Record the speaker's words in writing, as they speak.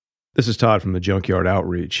This is Todd from the Junkyard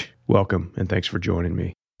Outreach. Welcome, and thanks for joining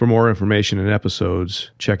me. For more information and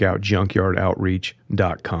episodes, check out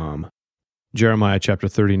junkyardoutreach.com. Jeremiah chapter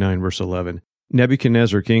 39, verse 11.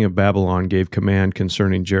 Nebuchadnezzar, king of Babylon, gave command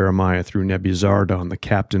concerning Jeremiah through Nebuzaradan, the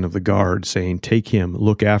captain of the guard, saying, "Take him,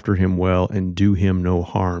 look after him well, and do him no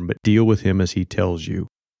harm, but deal with him as he tells you."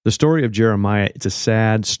 The story of Jeremiah, it's a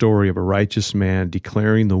sad story of a righteous man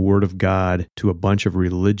declaring the word of God to a bunch of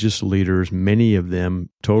religious leaders, many of them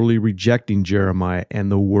totally rejecting Jeremiah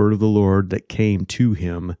and the word of the Lord that came to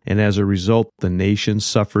him. And as a result, the nation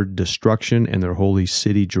suffered destruction and their holy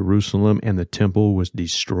city, Jerusalem, and the temple was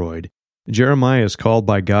destroyed. Jeremiah is called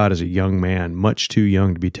by God as a young man, much too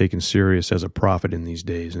young to be taken serious as a prophet in these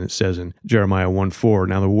days. And it says in Jeremiah 1:4,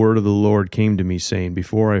 "Now the word of the Lord came to me, saying,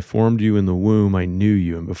 Before I formed you in the womb, I knew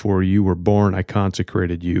you, and before you were born, I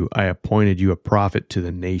consecrated you. I appointed you a prophet to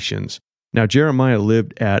the nations." Now, Jeremiah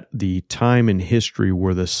lived at the time in history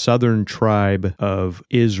where the southern tribe of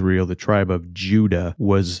Israel, the tribe of Judah,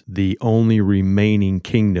 was the only remaining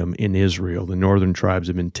kingdom in Israel. The northern tribes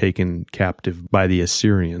have been taken captive by the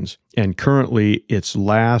Assyrians. And currently, its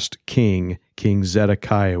last king, King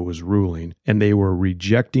Zedekiah, was ruling. And they were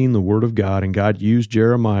rejecting the word of God, and God used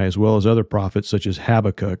Jeremiah as well as other prophets such as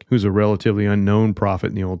Habakkuk, who's a relatively unknown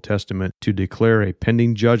prophet in the Old Testament, to declare a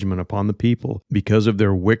pending judgment upon the people because of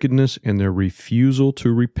their wickedness and their refusal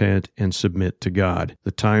to repent and submit to God.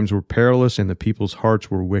 The times were perilous and the people's hearts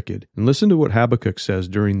were wicked. And listen to what Habakkuk says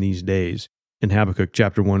during these days. In Habakkuk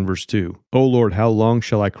chapter 1, verse 2, "O Lord, how long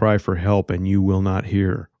shall I cry for help and you will not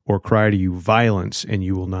hear? Or cry to you violence, and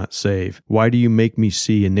you will not save? Why do you make me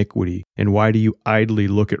see iniquity? And why do you idly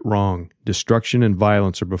look at wrong? Destruction and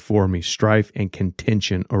violence are before me. Strife and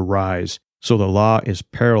contention arise. So the law is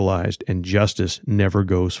paralyzed, and justice never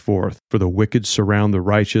goes forth. For the wicked surround the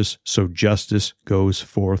righteous, so justice goes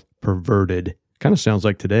forth perverted." Kind of sounds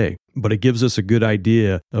like today, but it gives us a good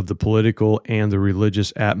idea of the political and the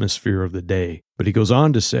religious atmosphere of the day. But he goes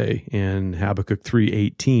on to say in Habakkuk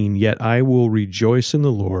 3:18, "Yet I will rejoice in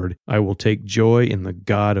the Lord. I will take joy in the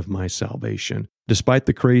God of my salvation." Despite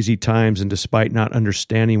the crazy times and despite not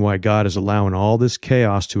understanding why God is allowing all this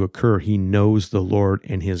chaos to occur, he knows the Lord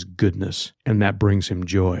and his goodness, and that brings him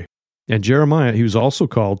joy. And Jeremiah, he was also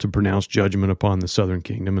called to pronounce judgment upon the southern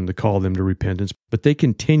kingdom and to call them to repentance, but they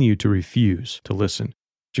continue to refuse to listen.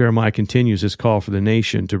 Jeremiah continues his call for the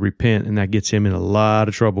nation to repent, and that gets him in a lot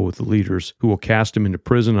of trouble with the leaders, who will cast him into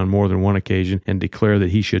prison on more than one occasion and declare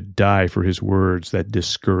that he should die for his words that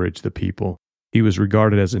discourage the people. He was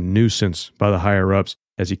regarded as a nuisance by the higher-ups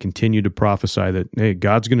as he continued to prophesy that, hey,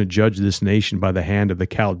 God's going to judge this nation by the hand of the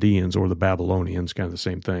Chaldeans or the Babylonians, kind of the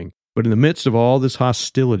same thing. But in the midst of all this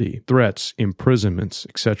hostility, threats, imprisonments,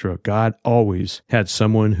 etc., God always had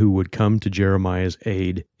someone who would come to Jeremiah's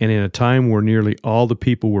aid. And in a time where nearly all the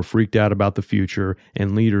people were freaked out about the future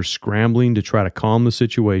and leaders scrambling to try to calm the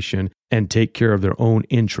situation and take care of their own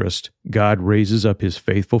interest, God raises up his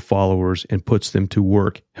faithful followers and puts them to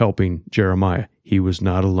work helping Jeremiah. He was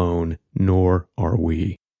not alone, nor are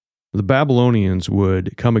we. The Babylonians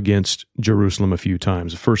would come against Jerusalem a few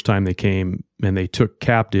times. The first time they came, and they took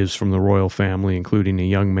captives from the royal family, including a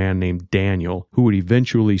young man named Daniel, who would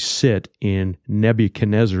eventually sit in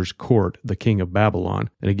Nebuchadnezzar's court, the king of Babylon.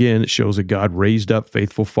 And again, it shows that God raised up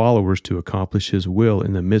faithful followers to accomplish his will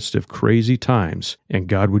in the midst of crazy times, and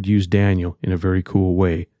God would use Daniel in a very cool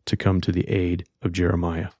way to come to the aid of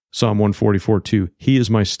Jeremiah. Psalm 144:2, "He is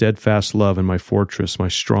my steadfast love and my fortress, my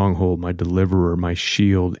stronghold, my deliverer, my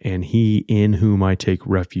shield, and he in whom I take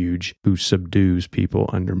refuge, who subdues people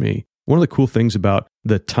under me." One of the cool things about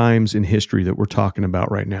the times in history that we're talking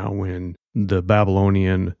about right now, when the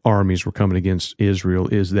Babylonian armies were coming against Israel,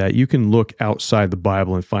 is that you can look outside the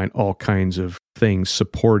Bible and find all kinds of things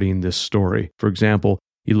supporting this story. For example,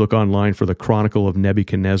 you look online for the Chronicle of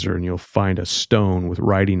Nebuchadnezzar, and you'll find a stone with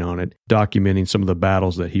writing on it documenting some of the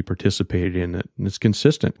battles that he participated in, and it's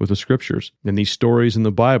consistent with the scriptures. And these stories in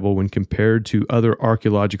the Bible, when compared to other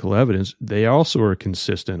archaeological evidence, they also are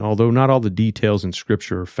consistent, although not all the details in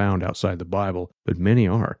scripture are found outside the Bible, but many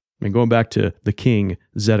are. And going back to the king,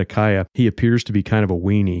 Zedekiah, he appears to be kind of a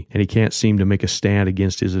weenie, and he can't seem to make a stand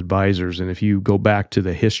against his advisors. And if you go back to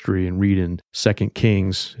the history and read in 2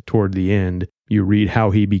 Kings toward the end, you read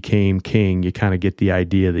how he became king, you kind of get the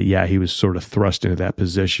idea that, yeah, he was sort of thrust into that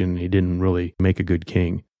position. He didn't really make a good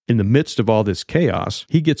king. In the midst of all this chaos,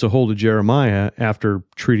 he gets a hold of Jeremiah after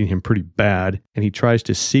treating him pretty bad, and he tries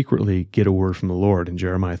to secretly get a word from the Lord. In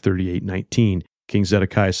Jeremiah 38:19, King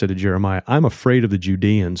Zedekiah said to Jeremiah, "I'm afraid of the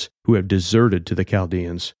Judeans who have deserted to the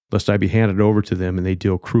Chaldeans." lest I be handed over to them and they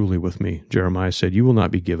deal cruelly with me. Jeremiah said, You will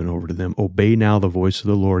not be given over to them. Obey now the voice of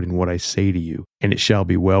the Lord in what I say to you, and it shall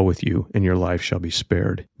be well with you, and your life shall be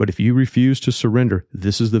spared. But if you refuse to surrender,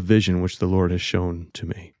 this is the vision which the Lord has shown to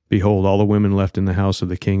me. Behold, all the women left in the house of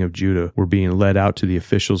the king of Judah were being led out to the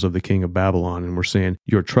officials of the king of Babylon and were saying,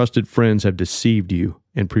 Your trusted friends have deceived you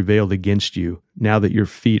and prevailed against you. Now that your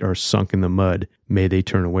feet are sunk in the mud, may they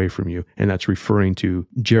turn away from you. And that's referring to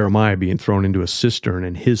Jeremiah being thrown into a cistern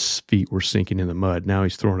and his feet were sinking in the mud. Now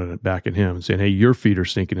he's throwing it back at him and saying, Hey, your feet are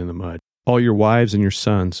sinking in the mud. All your wives and your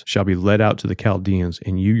sons shall be led out to the Chaldeans,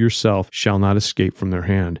 and you yourself shall not escape from their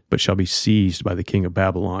hand, but shall be seized by the king of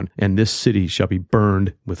Babylon, and this city shall be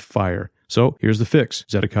burned with fire. So here's the fix,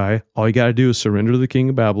 Zedekiah. All you got to do is surrender to the king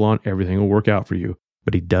of Babylon. Everything will work out for you.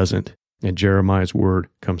 But he doesn't. And Jeremiah's word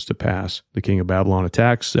comes to pass. The king of Babylon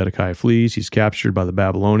attacks. Zedekiah flees. He's captured by the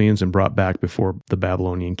Babylonians and brought back before the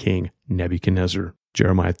Babylonian king, Nebuchadnezzar.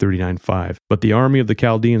 Jeremiah 39:5. But the army of the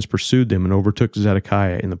Chaldeans pursued them and overtook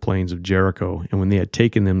Zedekiah in the plains of Jericho. And when they had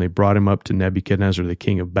taken them, they brought him up to Nebuchadnezzar, the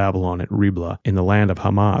king of Babylon, at Riblah, in the land of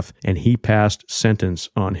Hamath, and he passed sentence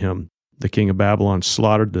on him. The king of Babylon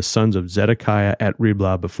slaughtered the sons of Zedekiah at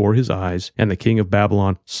Riblah before his eyes, and the king of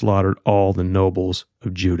Babylon slaughtered all the nobles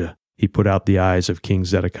of Judah. He put out the eyes of King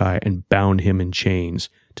Zedekiah and bound him in chains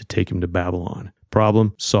to take him to Babylon.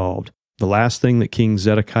 Problem solved. The last thing that King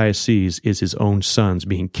Zedekiah sees is his own sons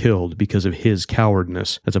being killed because of his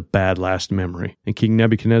cowardness. That's a bad last memory. And King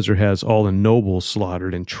Nebuchadnezzar has all the nobles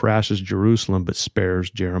slaughtered and trashes Jerusalem but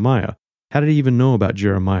spares Jeremiah. How did he even know about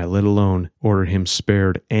Jeremiah, let alone order him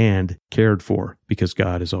spared and cared for? Because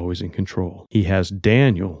God is always in control. He has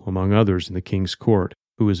Daniel, among others, in the king's court,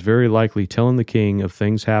 who is very likely telling the king of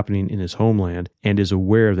things happening in his homeland and is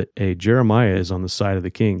aware that, Jeremiah is on the side of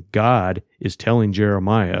the king. God is telling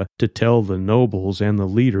Jeremiah to tell the nobles and the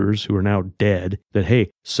leaders who are now dead that,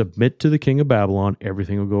 hey, submit to the king of Babylon,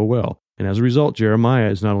 everything will go well. And as a result, Jeremiah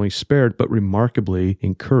is not only spared, but remarkably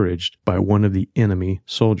encouraged by one of the enemy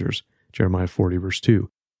soldiers. Jeremiah 40, verse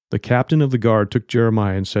 2. The captain of the guard took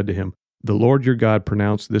Jeremiah and said to him, The Lord your God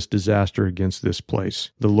pronounced this disaster against this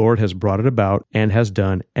place. The Lord has brought it about and has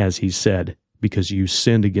done as he said, because you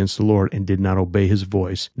sinned against the Lord and did not obey his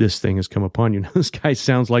voice. This thing has come upon you. Now, this guy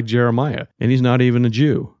sounds like Jeremiah, and he's not even a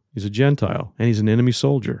Jew. He's a Gentile, and he's an enemy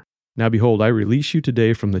soldier. Now behold, I release you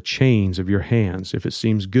today from the chains of your hands. If it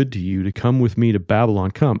seems good to you to come with me to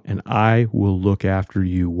Babylon, come, and I will look after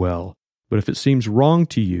you well. But if it seems wrong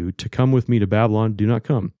to you to come with me to Babylon, do not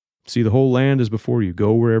come. See, the whole land is before you.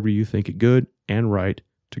 Go wherever you think it good and right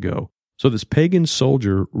to go. So this pagan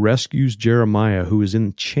soldier rescues Jeremiah, who is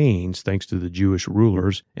in chains thanks to the Jewish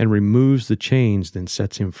rulers, and removes the chains, then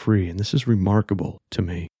sets him free. And this is remarkable to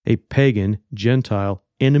me. A pagan, Gentile,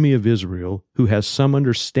 enemy of Israel, who has some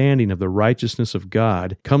understanding of the righteousness of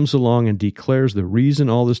God, comes along and declares the reason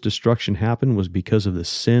all this destruction happened was because of the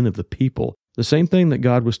sin of the people. The same thing that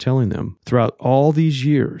God was telling them throughout all these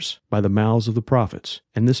years by the mouths of the prophets.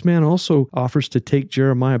 And this man also offers to take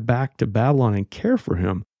Jeremiah back to Babylon and care for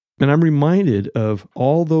him. And I'm reminded of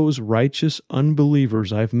all those righteous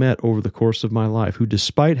unbelievers I've met over the course of my life who,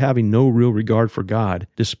 despite having no real regard for God,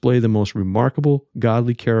 display the most remarkable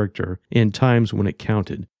godly character in times when it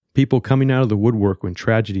counted. People coming out of the woodwork when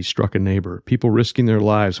tragedy struck a neighbor. People risking their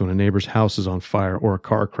lives when a neighbor's house is on fire or a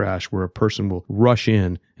car crash where a person will rush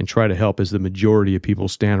in and try to help as the majority of people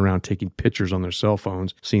stand around taking pictures on their cell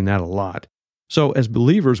phones. Seen that a lot. So as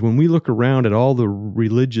believers, when we look around at all the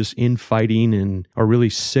religious infighting and are really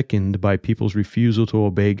sickened by people's refusal to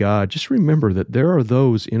obey God, just remember that there are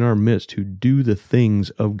those in our midst who do the things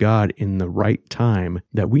of God in the right time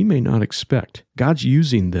that we may not expect. God's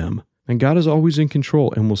using them. And God is always in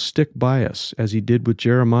control and will stick by us as he did with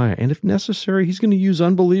Jeremiah. And if necessary, he's going to use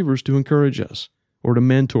unbelievers to encourage us or to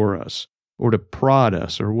mentor us or to prod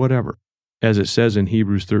us or whatever. As it says in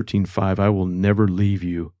Hebrews 13:5, I will never leave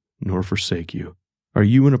you nor forsake you. Are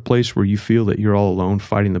you in a place where you feel that you're all alone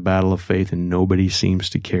fighting the battle of faith and nobody seems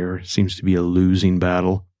to care? It seems to be a losing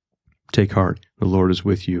battle. Take heart. The Lord is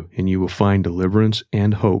with you, and you will find deliverance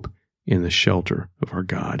and hope in the shelter of our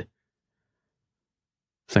God.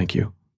 Thank you.